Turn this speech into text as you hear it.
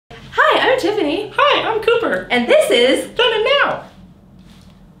Tiffany. Hi, I'm Cooper. And this is Done and Now.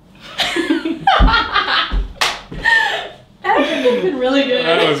 That actually could have been really good.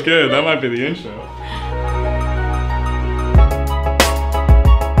 That was good. That might be the intro.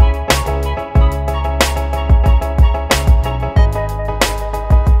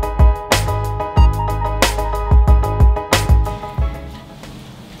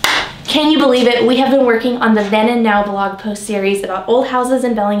 Can you believe it? We have been working on the Then and Now blog post series about old houses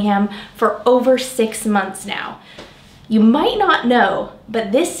in Bellingham for over 6 months now. You might not know,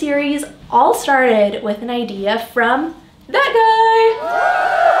 but this series all started with an idea from that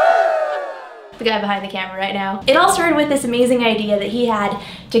guy! The guy behind the camera right now. It all started with this amazing idea that he had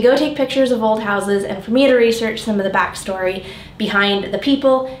to go take pictures of old houses and for me to research some of the backstory behind the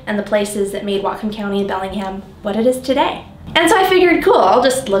people and the places that made Whatcom County and Bellingham what it is today. And so I figured, cool, I'll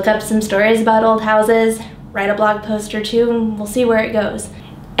just look up some stories about old houses, write a blog post or two, and we'll see where it goes.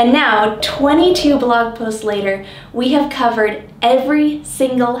 And now, 22 blog posts later, we have covered every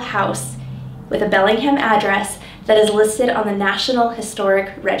single house with a Bellingham address that is listed on the National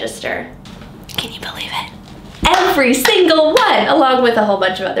Historic Register. Can you believe it? Every single one, along with a whole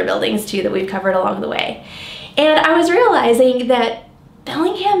bunch of other buildings too that we've covered along the way. And I was realizing that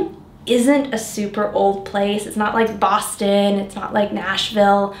Bellingham isn't a super old place. It's not like Boston, it's not like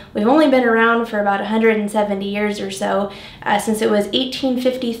Nashville. We've only been around for about 170 years or so, since it was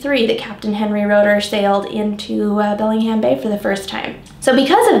 1853 that Captain Henry Roeder sailed into Bellingham Bay for the first time. So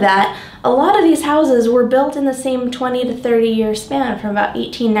because of that, a lot of these houses were built in the same 20 to 30 year span from about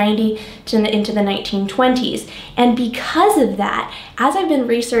 1890 into the 1920s. And because of that, as I've been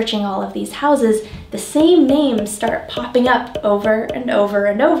researching all of these houses, the same names start popping up over and over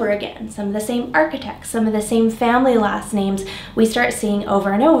and over again. Some of the same architects, some of the same family last names we start seeing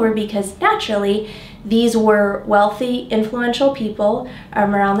over and over because naturally these were wealthy, influential people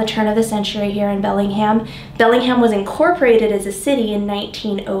around the turn of the century here in Bellingham. Bellingham was incorporated as a city in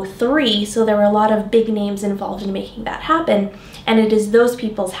 1903, so there were a lot of big names involved in making that happen. And it is those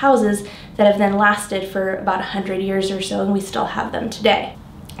people's houses that have then lasted for about 100 years or so, and we still have them today.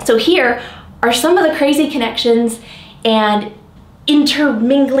 So here are some of the crazy connections and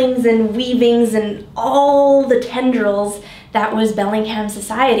interminglings and weavings and all the tendrils that was Bellingham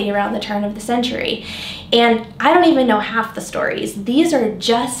society around the turn of the century. And I don't even know half the stories. These are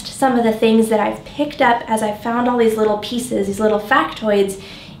just some of the things that I've picked up as I found all these little pieces, these little factoids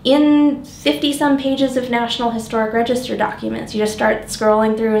in 50-some pages of National Historic Register documents. You just start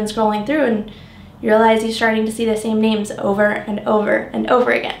scrolling through and you realize you're starting to see the same names over and over and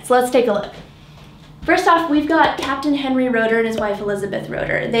over again. So let's take a look. First off, we've got Captain Henry Roeder and his wife Elizabeth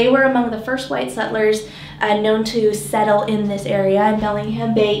Roeder. They were among the first white settlers known to settle in this area in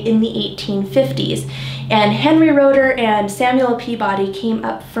Bellingham Bay in the 1850s. And Henry Roeder and Samuel Peabody came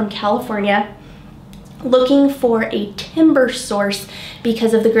up from California looking for a timber source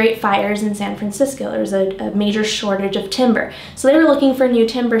because of the great fires in San Francisco. There was a major shortage of timber. So they were looking for new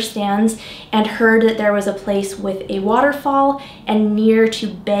timber stands and heard that there was a place with a waterfall and near to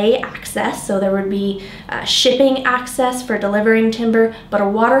bay access. So there would be shipping access for delivering timber, but a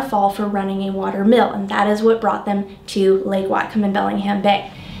waterfall for running a water mill. And that is what brought them to Lake Whatcom in Bellingham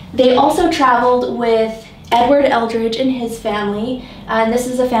Bay. They also traveled with Edward Eldridge and his family, and this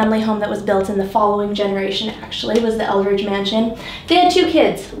is a family home that was built in the following generation actually, was the Eldridge Mansion. They had 2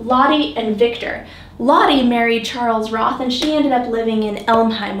 kids, Lottie and Victor. Lottie married Charles Roth and she ended up living in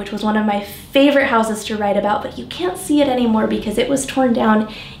Elmheim, which was one of my favorite houses to write about, but you can't see it anymore because it was torn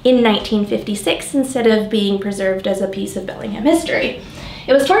down in 1956 instead of being preserved as a piece of Bellingham history.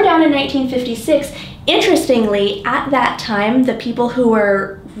 It was torn down in 1956. Interestingly, at that time, the people who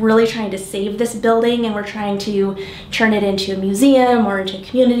were really trying to save this building and were trying to turn it into a museum or into a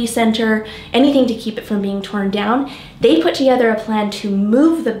community center, anything to keep it from being torn down, they put together a plan to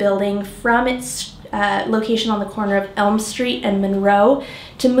move the building from its location on the corner of Elm Street and Monroe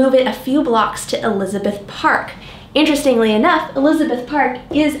to move it a few blocks to Elizabeth Park. Interestingly enough, Elizabeth Park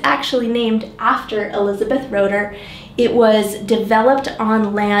is actually named after Elizabeth Roeder. It was developed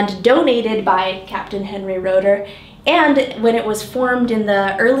on land donated by Captain Henry Roeder, and when it was formed in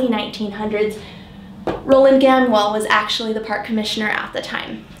the early 1900s, Roland Gamwell was actually the park commissioner at the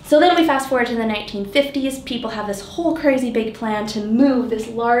time. So then we fast forward to the 1950s, people have this whole crazy big plan to move this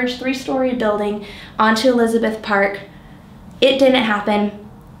large 3-story building onto Elizabeth Park. It didn't happen.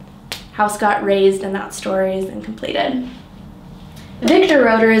 House got razed and that story is then completed. Victor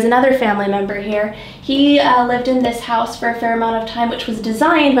Roeder is another family member here. He lived in this house for a fair amount of time, which was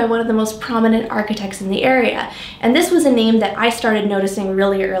designed by one of the most prominent architects in the area. And this was a name that I started noticing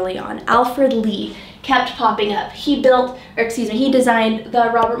really early on. Alfred Lee kept popping up. He built he designed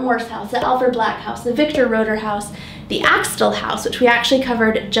the Robert Morse House, the Alfred Black House, the Victor Roeder House, the Axtell House, which we actually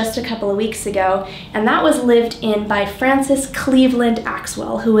covered just a couple of weeks ago, and that was lived in by Frances Cleveland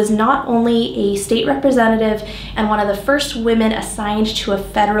Axwell, who was not only a state representative and one of the first women assigned to a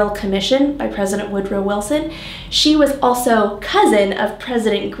federal commission by President Woodrow Wilson, she was also cousin of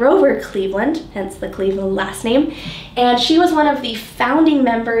President Grover Cleveland, hence the Cleveland last name, and she was one of the founding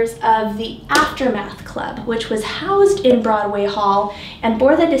members of the Aftermath Club, which was housed in Broadway Hall and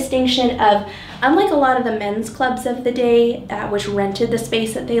bore the distinction of, unlike a lot of the men's clubs of the day, which rented the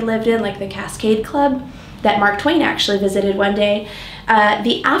space that they lived in, like the Cascade Club that Mark Twain actually visited one day,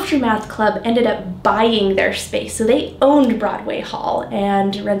 the Aftermath Club ended up buying their space. So they owned Broadway Hall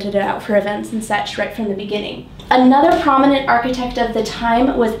and rented it out for events and such right from the beginning. Another prominent architect of the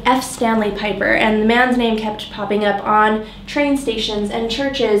time was F. Stanley Piper, and the man's name kept popping up on train stations and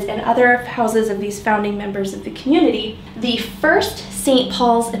churches and other houses of these founding members of the community. The first St.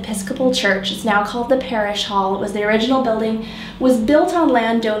 Paul's Episcopal Church, it's now called the Parish Hall, it was the original building, was built on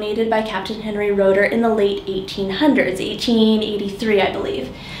land donated by Captain Henry Roeder in the late 1800s, 1883 I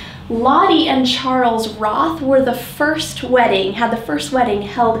believe. Lottie and Charles Roth were the first wedding, had the first wedding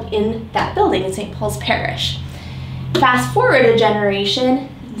held in that building in St. Paul's Parish. Fast forward a generation,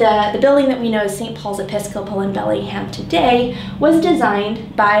 the building that we know as St. Paul's Episcopal in Bellingham today was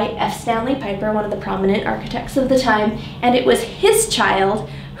designed by F. Stanley Piper, one of the prominent architects of the time, and it was his child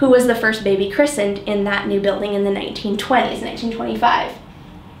who was the first baby christened in that new building in the 1920s, 1925.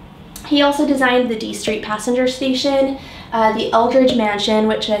 He also designed the D Street passenger station, the Eldridge Mansion,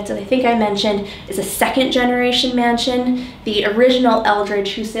 which I think I mentioned is a second generation mansion. The original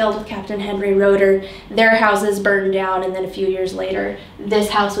Eldridge, who sailed with Captain Henry Roeder, their houses burned down, and then a few years later,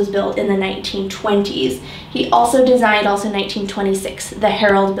 this house was built in the 1920s. He also designed, also 1926, the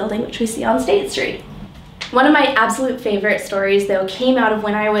Herald Building, which we see on State Street. One of my absolute favorite stories, though, came out of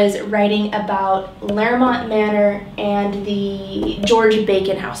when I was writing about Laremont Manor and the George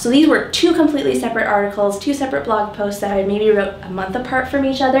Bacon House. So these were two completely separate articles, two separate blog posts that I maybe wrote a month apart from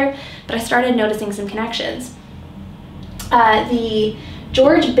each other, but I started noticing some connections. The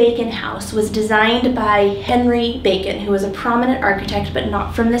George Bacon House was designed by Henry Bacon, who was a prominent architect but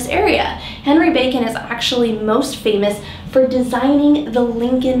not from this area. Henry Bacon is actually most famous for designing the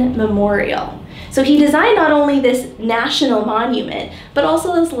Lincoln Memorial. So he designed not only this national monument, but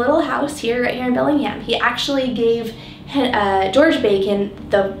also this little house here, right here in Bellingham. He actually gave George Bacon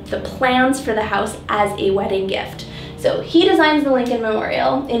the plans for the house as a wedding gift. So he designs the Lincoln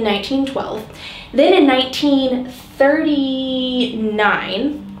Memorial in 1912. Then in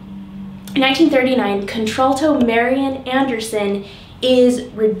 1939, contralto Marian Anderson is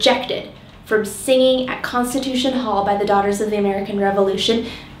rejected from singing at Constitution Hall by the Daughters of the American Revolution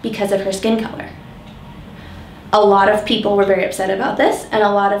because of her skin color. A lot of people were very upset about this, and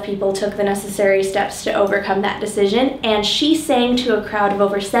a lot of people took the necessary steps to overcome that decision, and she sang to a crowd of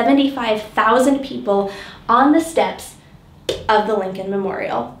over 75,000 people on the steps of the Lincoln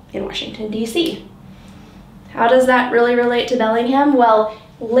Memorial in Washington, D.C. How does that really relate to Bellingham? Well,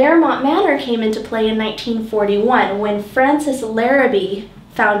 Laremont Manor came into play in 1941 when Frances Larrabee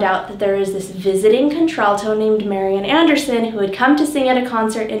found out that there is this visiting contralto named Marian Anderson who had come to sing at a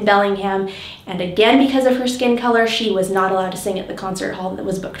concert in Bellingham, and again, because of her skin color, she was not allowed to sing at the concert hall that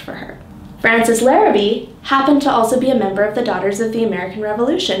was booked for her. Frances Larrabee happened to also be a member of the Daughters of the American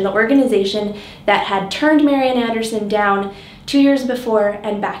Revolution, the organization that had turned Marian Anderson down 2 years before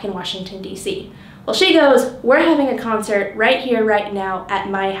and back in Washington, D.C. Well, she goes, we're having a concert right here, right now, at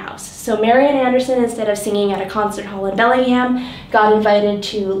my house. So Marian Anderson, instead of singing at a concert hall in Bellingham, got invited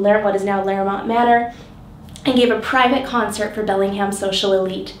to what is now Laremont Manor and gave a private concert for Bellingham social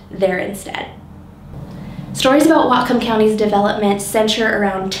elite there instead. Stories about Whatcom County's development center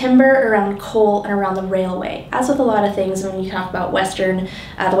around timber, around coal, and around the railway, as with a lot of things when you talk about the Western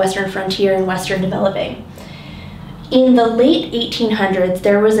frontier and Western developing. In the late 1800s,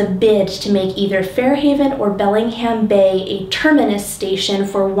 there was a bid to make either Fairhaven or Bellingham Bay a terminus station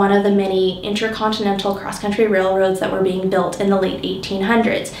for one of the many intercontinental cross-country railroads that were being built in the late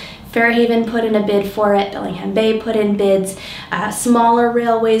 1800s. Fairhaven put in a bid for it, Bellingham Bay put in bids, smaller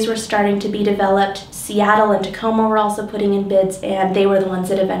railways were starting to be developed, Seattle and Tacoma were also putting in bids, and they were the ones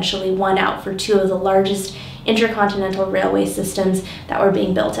that eventually won out for two of the largest intercontinental railway systems that were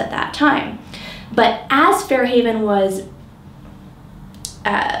being built at that time. But as Fairhaven was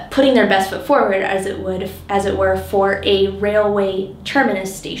putting their best foot forward, as it were, for a railway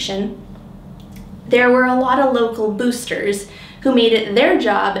terminus station, there were a lot of local boosters who made it their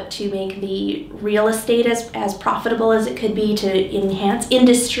job to make the real estate as profitable as it could be, to enhance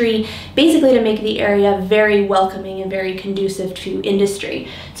industry, basically to make the area very welcoming and very conducive to industry.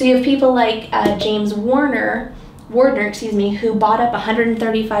 So you have people like James Wardner, who bought up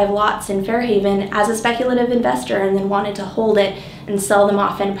 135 lots in Fairhaven as a speculative investor and then wanted to hold it and sell them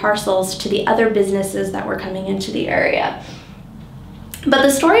off in parcels to the other businesses that were coming into the area. But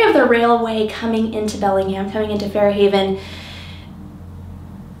the story of the railway coming into Bellingham, coming into Fairhaven,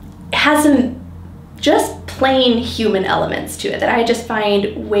 has some just plain human elements to it that I just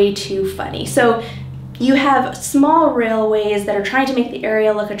find way too funny. So you have small railways that are trying to make the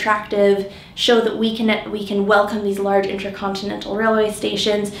area look attractive, show that we can welcome these large intercontinental railway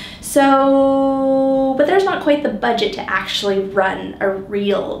stations. So, but there's not quite the budget to actually run a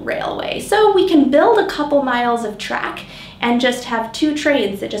real railway. So we can build a couple miles of track and just have 2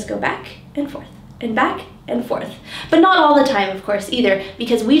 trains that just go back and forth and back and forth. But not all the time, of course, either,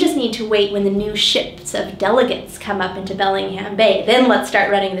 because we just need to wait when the new ships of delegates come up into Bellingham Bay. Then let's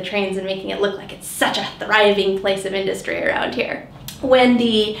start running the trains and making it look like it's such a thriving place of industry around here. When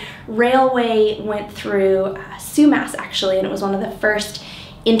the railway went through Sumas, actually, and it was one of the first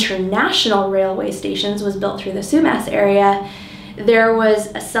international railway stations, was built through the Sumas area, there was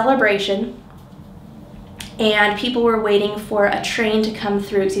a celebration, and people were waiting for a train to come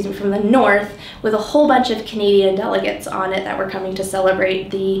through, from the north, with a whole bunch of Canadian delegates on it that were coming to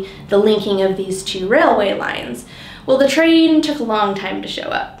celebrate the linking of these 2 railway lines. Well, the train took a long time to show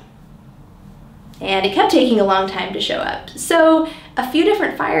up. And it kept taking a long time to show up. So a few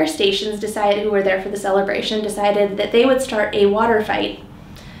different fire stations who were there for the celebration, decided that they would start a water fight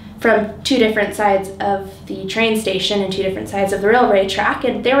from 2 different sides of the train station and 2 different sides of the railway track,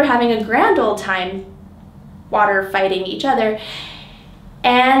 and they were having a grand old time water fighting each other.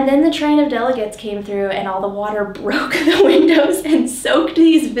 And then the train of delegates came through and all the water broke the windows and soaked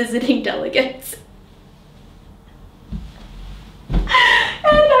these visiting delegates. And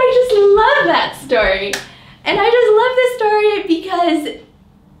I just love that story. And I just love this story because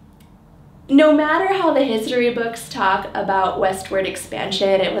no matter how the history books talk about westward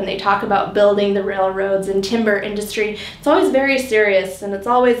expansion and when they talk about building the railroads and timber industry, it's always very serious, and it's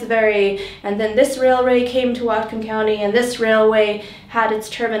always very, and then this railway came to Whatcom County and this railway had its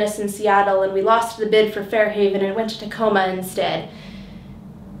terminus in Seattle and we lost the bid for Fairhaven and went to Tacoma instead.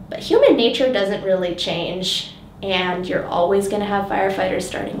 But human nature doesn't really change, and you're always going to have firefighters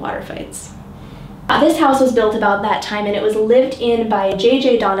starting water fights. This house was built about that time, and it was lived in by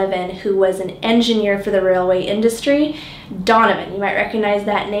J.J. Donovan, who was an engineer for the railway industry. Donovan, you might recognize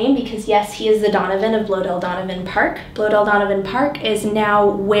that name because yes, he is the Donovan of Blodell Donovan Park. Blodell Donovan Park is now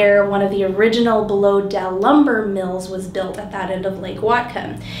where one of the original Blodell lumber mills was built at that end of Lake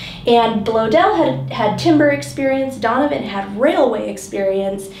Whatcom. And Blodell had timber experience, Donovan had railway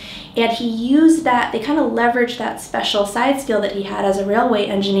experience, and he used that, they kind of leveraged that special side skill that he had as a railway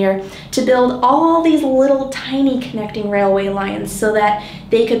engineer to build all these little tiny connecting railway lines so that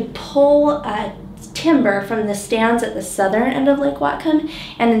they could pull timber from the stands at the southern end of Lake Whatcom,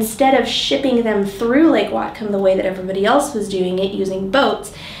 and instead of shipping them through Lake Whatcom the way that everybody else was doing it using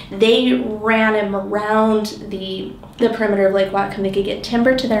boats, they ran them around the perimeter of Lake Whatcom. They could get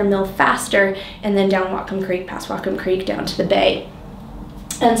timber to their mill faster, and then down Whatcom Creek, past Whatcom Creek, down to the bay.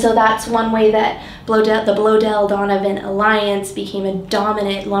 And so that's one way that the Blodell-Donovan Alliance became a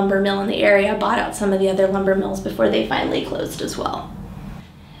dominant lumber mill in the area, bought out some of the other lumber mills before they finally closed as well.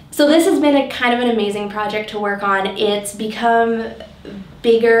 So this has been a kind of an amazing project to work on. It's become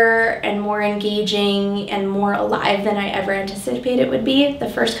bigger and more engaging and more alive than I ever anticipated it would be. The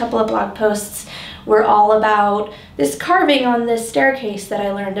first couple of blog posts were all about this carving on this staircase that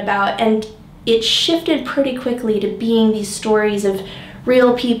I learned about, and it shifted pretty quickly to being these stories of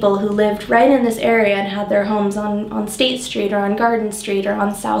real people who lived right in this area and had their homes on State Street or on Garden Street or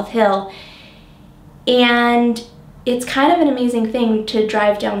on South Hill. And it's kind of an amazing thing to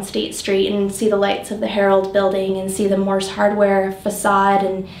drive down State Street and see the lights of the Herald building and see the Morse Hardware facade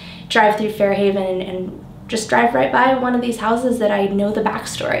and drive through Fairhaven and just drive right by one of these houses that I know the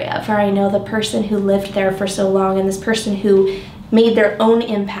backstory of, or I know the person who lived there for so long and this person who made their own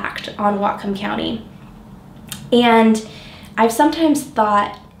impact on Whatcom County. And I've sometimes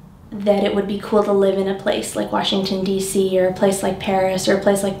thought that it would be cool to live in a place like Washington, D.C., or a place like Paris, or a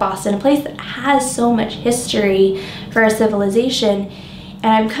place like Boston, a place that has so much history for a civilization. And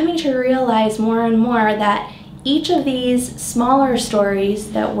I'm coming to realize more and more that each of these smaller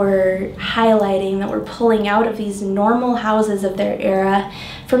stories that we're highlighting, that we're pulling out of these normal houses of their era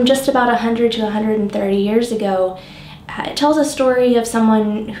from just about 100 to 130 years ago, it tells a story of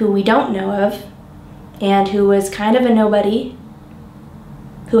someone who we don't know of, and who was kind of a nobody,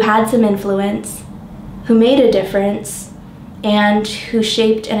 who had some influence, who made a difference, and who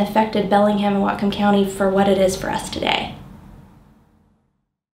shaped and affected Bellingham and Whatcom County for what it is for us today.